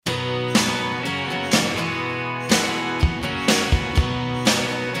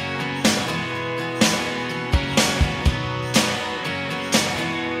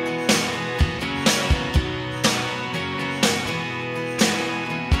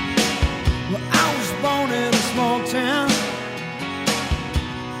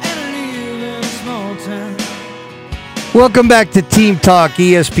Welcome back to Team Talk,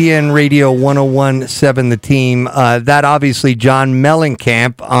 ESPN Radio 101.7 The Team. That obviously John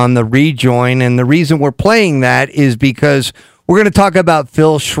Mellencamp on the rejoin, and the reason we're playing that is because we're going to talk about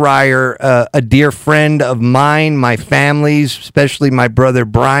Phil Schreier, a dear friend of mine, my family's, especially my brother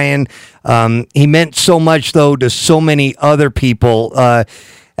Brian. He meant so much, though, to so many other people.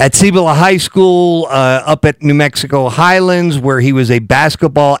 At Cibola High School, up at New Mexico Highlands, where he was a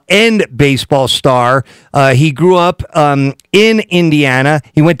basketball and baseball star. He grew up in Indiana.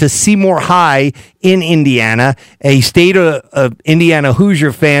 He went to Seymour High in Indiana. He stayed a Indiana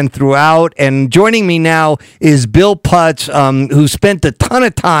Hoosier fan throughout. And joining me now is Bill Putz, who spent a ton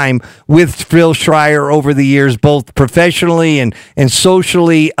of time with Phil Schreier over the years, both professionally and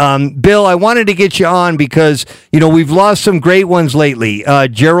socially. Bill, I wanted to get you on because, we've lost some great ones lately.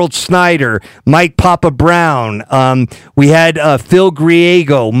 Gerald Snyder, Mike Papa Brown. We had Phil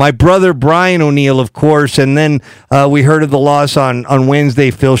Griego, my brother Brian O'Neill, of course, and then we heard of the loss on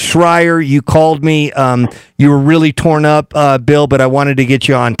Wednesday. Phil Schreier, you called me. You were really torn up, Bill, but I wanted to get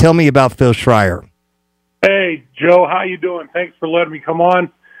you on. Tell me about Phil Schreier. Hey, Joe, how you doing? Thanks for letting me come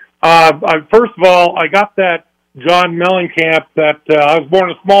on. First of all, I got that John Mellencamp that I was born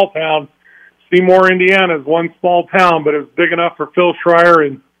in a small town. Seymour, Indiana is one small town, but it was big enough for Phil Schreier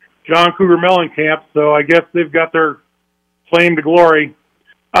and John Cougar Mellencamp, so I guess they've got their claim to glory.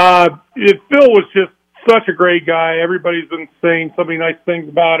 Phil was just such a great guy. Everybody's been saying so many nice things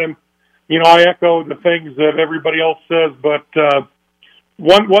about him. I echo the things that everybody else says, but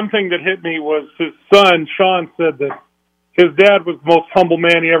one thing that hit me was his son, Sean, said that his dad was the most humble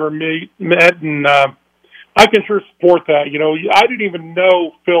man he ever met, and I can sure support that. I didn't even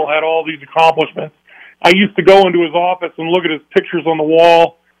know Phil had all these accomplishments. I used to go into his office and look at his pictures on the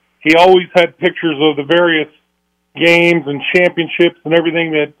wall. He always had pictures of the various games and championships and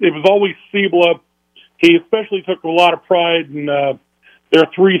everything. That it was always Cibola. He especially took a lot of pride in their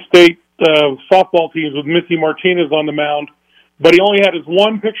three-state softball teams with Missy Martinez on the mound. But he only had his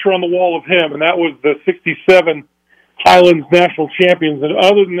one picture on the wall of him, and that was the 67 Highlands National Champions. And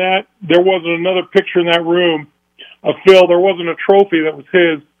other than that, there wasn't another picture in that room of Phil. There wasn't a trophy that was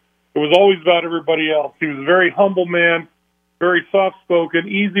his. It was always about everybody else. He was a very humble man, very soft-spoken,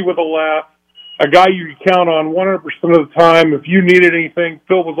 easy with a laugh, a guy you could count on 100% of the time. If you needed anything,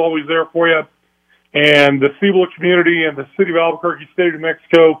 Phil was always there for you. And the Cibola community and the city of Albuquerque, state of New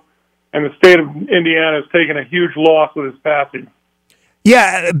Mexico, and the state of Indiana has taken a huge loss with his passing.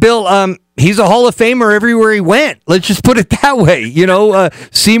 Yeah, Bill, he's a Hall of Famer everywhere he went. Let's just put it that way.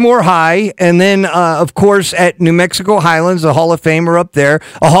 Seymour High, and then, of course, at New Mexico Highlands, a Hall of Famer up there,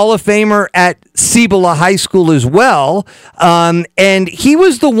 a Hall of Famer at Cibola High School as well. And he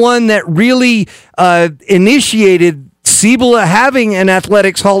was the one that really initiated Cibola having an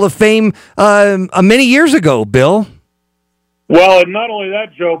Athletics Hall of Fame many years ago, Bill. Well, and not only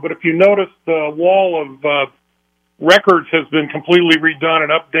that, Joe, but if you notice, the wall of records has been completely redone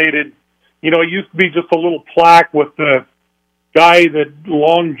and updated. It used to be just a little plaque with the guy that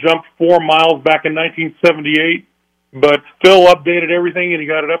long jumped 4 miles back in 1978, but Phil updated everything, and he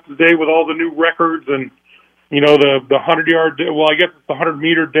got it up to date with all the new records and, the 100-yard, I guess it's the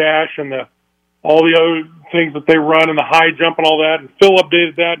 100-meter dash and all the other things that they run and the high jump and all that. And Phil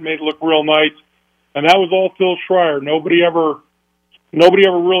updated that and made it look real nice. And that was all Phil Schreier. Nobody ever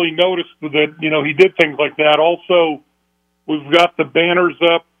really noticed that, he did things like that. Also, we've got the banners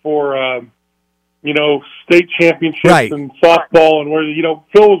up for, state championships and softball, and where,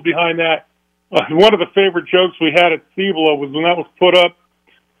 Phil was behind that. One of the favorite jokes we had at Cibola was when that was put up,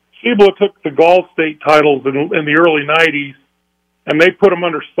 Cibola took the golf state titles in the early 90s, and they put them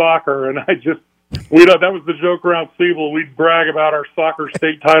under soccer, and that was the joke around Cibola. We'd brag about our soccer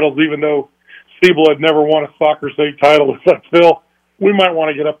state titles, even though Cibola had never won a soccer state title. It's like, Phil, we might want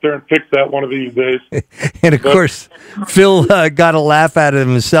to get up there and fix that one of these days. And, of course, Phil got a laugh out of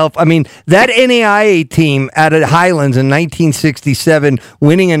himself. I mean, that NAIA team out at Highlands in 1967,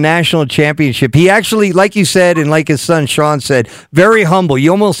 winning a national championship, he actually, like you said, and like his son Sean said, very humble.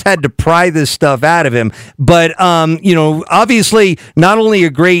 You almost had to pry this stuff out of him. But, obviously, not only a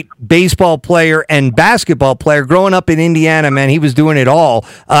great baseball player and basketball player, growing up in Indiana, man, he was doing it all.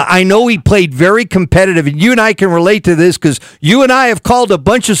 I know he played very competitive, and you and I can relate to this because you and I have called a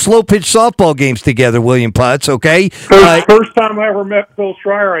bunch of slow-pitch softball games together, William Putz, okay? First time I ever met Phil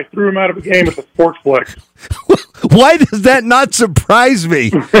Schreier, I threw him out of a game at the Sportsplex. Why does that not surprise me?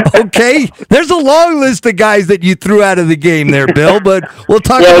 Okay? There's a long list of guys that you threw out of the game there, Bill, but we'll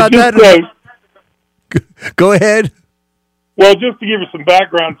talk about that. Go ahead. Well, just to give you some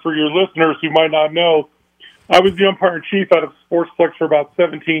background for your listeners who might not know, I was the umpire-in-chief out of Sportsplex for about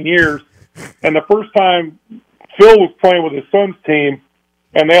 17 years, and the first time Phil was playing with his son's team,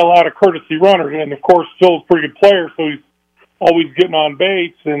 and they allowed a courtesy runner. And, of course, Phil's a pretty good player, so he's always getting on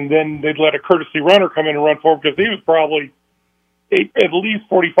base, and then they'd let a courtesy runner come in and run for him because he was probably at least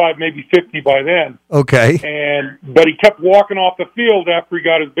 45, maybe 50 by then. Okay. But he kept walking off the field after he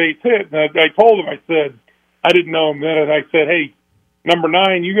got his base hit. And I told him, I said, I didn't know him then, and I said, hey, number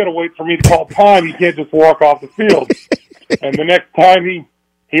 9, you got to wait for me to call time. You can't just walk off the field. And the next time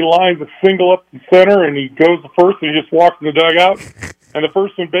he lines a single up the center, and he goes to first, and he just walks in the dugout, and the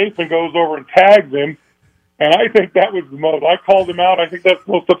first baseman goes over and tags him. And I think that was the most. I called him out. I think that's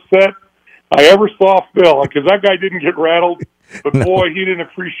the most upset I ever saw Phil, because that guy didn't get rattled. But, boy, he didn't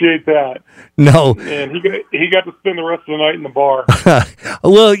appreciate that. No. And he got to spend the rest of the night in the bar.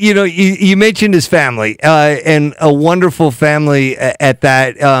 Well, you mentioned his family, and a wonderful family at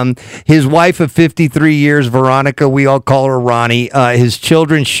that. His wife of 53 years, Veronica, we all call her Ronnie. His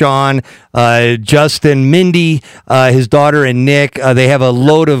children, Sean, Justin, Mindy, his daughter, and Nick. They have a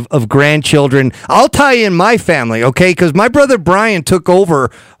load of grandchildren. I'll tie in my family, okay? Because my brother Brian took over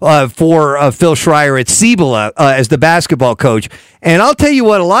for Phil Schreier at Cibola as the basketball coach. And I'll tell you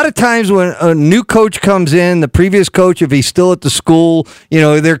what, a lot of times when a new coach comes in, the previous coach, if he's still at the school,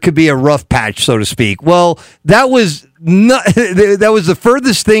 there could be a rough patch, so to speak. Well, that was the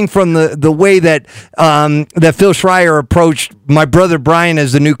furthest thing from the way that Phil Schreier approached my brother Brian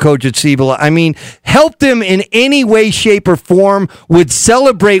as the new coach at Cibola. I mean, helped him in any way, shape, or form, would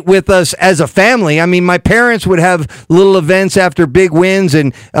celebrate with us as a family. I mean, my parents would have little events after big wins,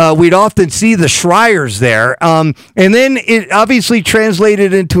 and we'd often see the Schreiers there. And then it obviously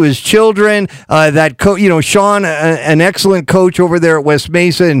translated into his children. Sean, an excellent coach over there at West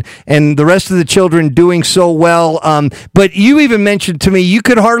Mesa, and the rest of the children doing so well. But you even mentioned to me you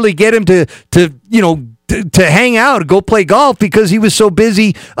could hardly get him to hang out, go play golf, because he was so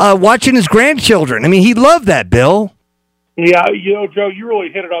busy watching his grandchildren. I mean, he loved that, Bill. Yeah, Joe, you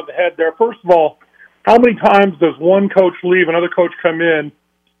really hit it on the head there. First of all, how many times does one coach leave, another coach come in,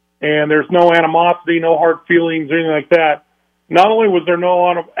 and there's no animosity, no hard feelings, anything like that? Not only was there no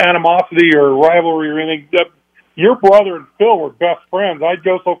animosity or rivalry or anything, your brother and Phil were best friends. I'd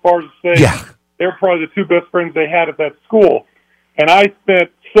go so far as to say they're probably the two best friends they had at that school. And I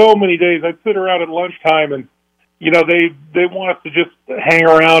spent so many days, I'd sit around at lunchtime, and, they want us to just hang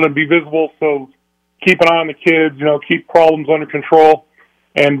around and be visible, so keep an eye on the kids, keep problems under control.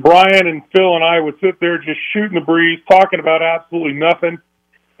 And Brian and Phil and I would sit there just shooting the breeze, talking about absolutely nothing.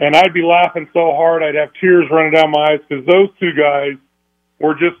 And I'd be laughing so hard I'd have tears running down my eyes, because those two guys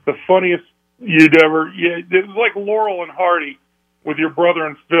were just the funniest you'd ever. Yeah, it was like Laurel and Hardy with your brother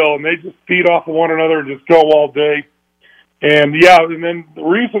and Phil, and they just feed off of one another and just go all day. And and then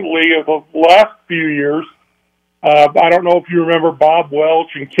recently, the last few years, I don't know if you remember Bob Welch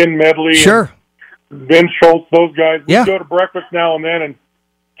and Ken Medley, sure, and Ben Schultz, those guys. We'd go to breakfast now and then, and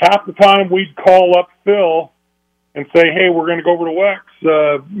half the time we'd call up Phil and say, hey, we're going to go over to Wex,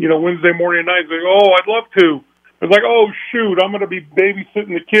 Wednesday morning and night. They'd go, oh, I'd love to. It's like, oh, shoot, I'm going to be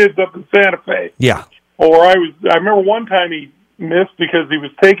babysitting the kids up in Santa Fe. Yeah. Or I remember one time he missed because he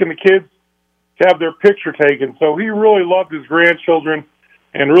was taking the kids to have their picture taken. So he really loved his grandchildren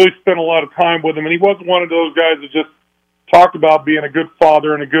and really spent a lot of time with them. And he wasn't one of those guys that just talked about being a good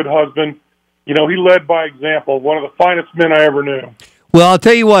father and a good husband. He led by example, one of the finest men I ever knew. Well, I'll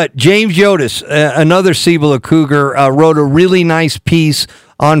tell you what, James Yotis, another Cibola Cougar, wrote a really nice piece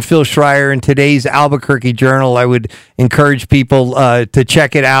on Phil Schreier in today's Albuquerque Journal. I would encourage people to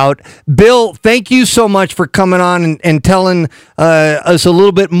check it out. Bill, thank you so much for coming on and telling us a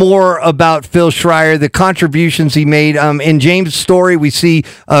little bit more about Phil Schreier, the contributions he made. In James' story, we see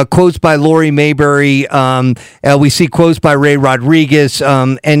quotes by Lori Mayberry. We see quotes by Ray Rodriguez.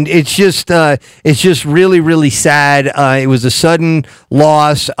 And it's just really, really sad. It was a sudden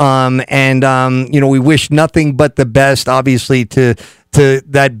loss. We wish nothing but the best, obviously, to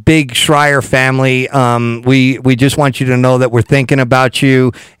that big Schreier family. We just want you to know that we're thinking about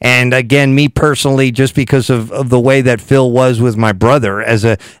you. And again, me personally, just because of the way that Phil was with my brother as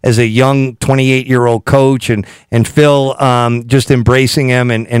a young 28-year-old coach, and Phil just embracing him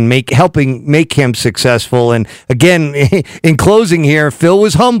and helping make him successful. And again, in closing here, Phil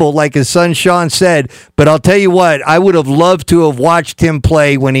was humble, like his son Sean said. But I'll tell you what, I would have loved to have watched him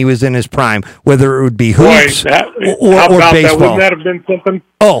play when he was in his prime, whether it would be hoops or baseball. Wouldn't that have been something?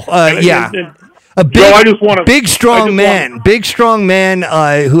 A big strong man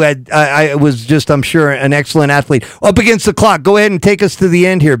who had was just, I'm sure, an excellent athlete. Up against the clock. Go ahead and take us to the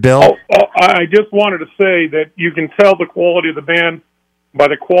end here, Bill. I just wanted to say that you can tell the quality of the man by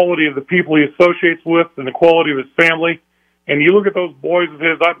the quality of the people he associates with and the quality of his family. And you look at those boys of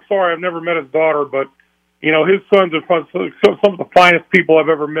his. I'm sorry, I've never met his daughter, but you know, his sons are some of the finest people I've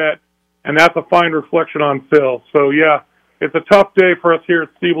ever met, and that's a fine reflection on Phil. So, yeah, it's a tough day for us here at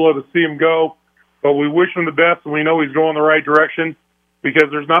Cibola to see him go, but we wish him the best, and we know he's going the right direction because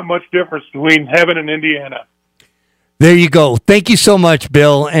there's not much difference between heaven and Indiana. There you go. Thank you so much,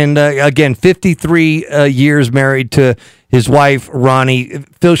 Bill. And again, 53 years married to his wife, Ronnie.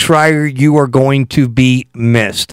 Phil Schreier, you are going to be missed.